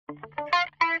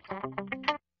This is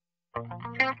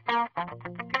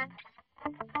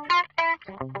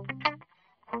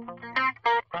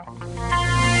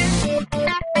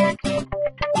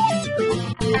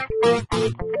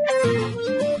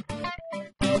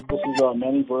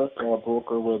Manny Burke,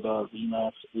 broker with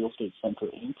Remax Real Estate Center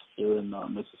Inc. here in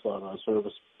Mississauga,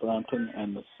 Service, Brampton,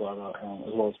 and Mississauga,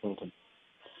 as well as Milton.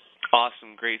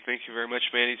 Awesome. Great. Thank you very much,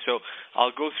 Manny. So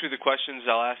I'll go through the questions.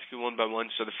 I'll ask you one by one.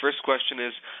 So the first question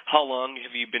is, how long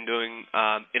have you been doing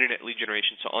internet lead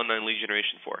generation, so online lead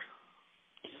generation for?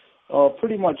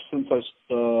 Pretty much since I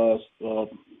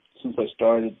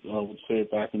started, I would say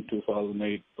back in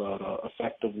 2008, but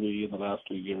effectively in the last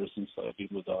 2 years since I've been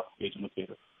with Agent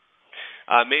Locator.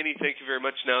 Manny, thank you very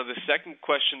much. Now, the second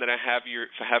question that I have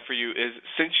for you is,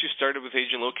 since you started with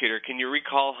Agent Locator, can you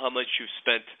recall how much you've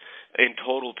spent in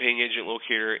total paying Agent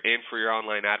Locator and for your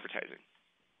online advertising?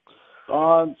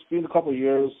 It's been a couple of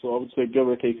years, so I would say give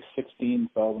or take $16,000.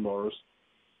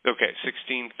 Okay,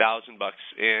 $16,000.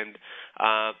 And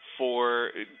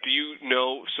do you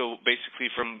know? So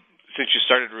basically, since you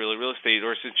started real estate,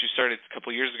 or since you started a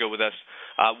couple of years ago with us,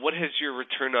 what has your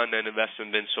return on that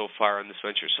investment been so far on this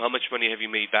venture? So how much money have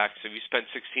you made back? So have you spent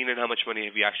 $16,000, and how much money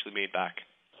have you actually made back?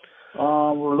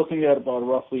 We're looking at about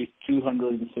roughly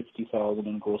 $260,000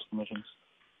 in gross commissions.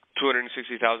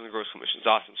 $260,000 in gross commissions.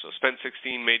 Awesome. So spent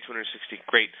 $16,000, made $260,000.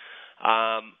 Great.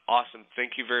 Awesome.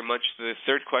 Thank you very much. The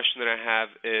third question that I have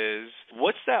is,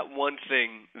 what's that one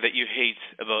thing that you hate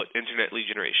about internet lead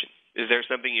generation? Is there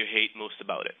something you hate most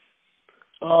about it?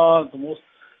 The most,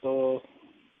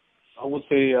 I would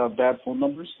say, bad phone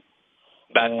numbers.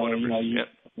 Bad phone numbers.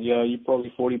 Yeah, you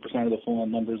probably 40% of the phone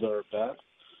numbers are bad.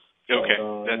 Okay.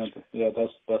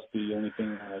 That's the only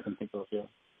thing I can think of. Yeah.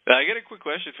 I got a quick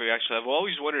question for you. Actually, I've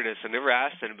always wondered this. I never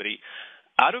asked anybody.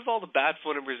 Out of all the bad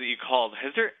phone numbers that you called,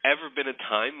 has there ever been a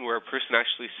time where a person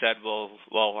actually said, well,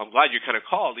 I'm glad you kind of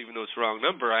called, even though it's the wrong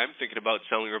number. I'm thinking about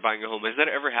selling or buying a home. Has that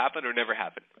ever happened or never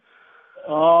happened?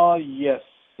 Yes.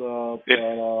 But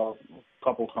a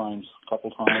couple times.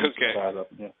 Okay.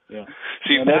 Yeah.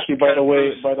 See, and actually, by the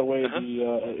way,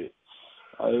 uh-huh.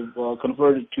 I've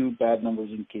converted 2 bad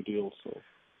numbers into deals. So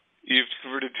you've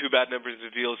converted 2 bad numbers into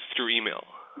deals through email.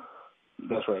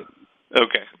 That's right.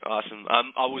 Okay, awesome.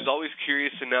 I was always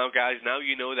curious, and now, guys,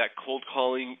 you know that cold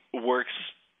calling works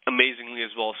amazingly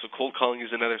as well. So cold calling is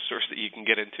another source that you can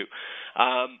get into.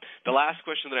 The last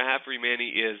question that I have for you, Manny,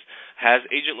 is, has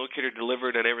Agent Locator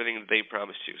delivered on everything that they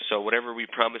promised you? So whatever we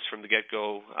promised from the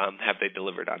get-go, have they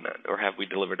delivered on that, or have we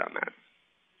delivered on that?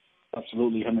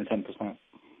 Absolutely, 110%.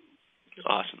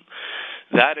 Awesome.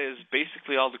 That is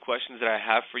basically all the questions that I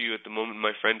have for you at the moment,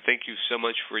 my friend. Thank you so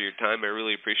much for your time. I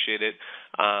really appreciate it.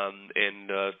 And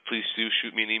please do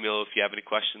shoot me an email if you have any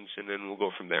questions, and then we'll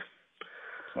go from there.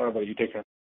 All right, buddy. You take care.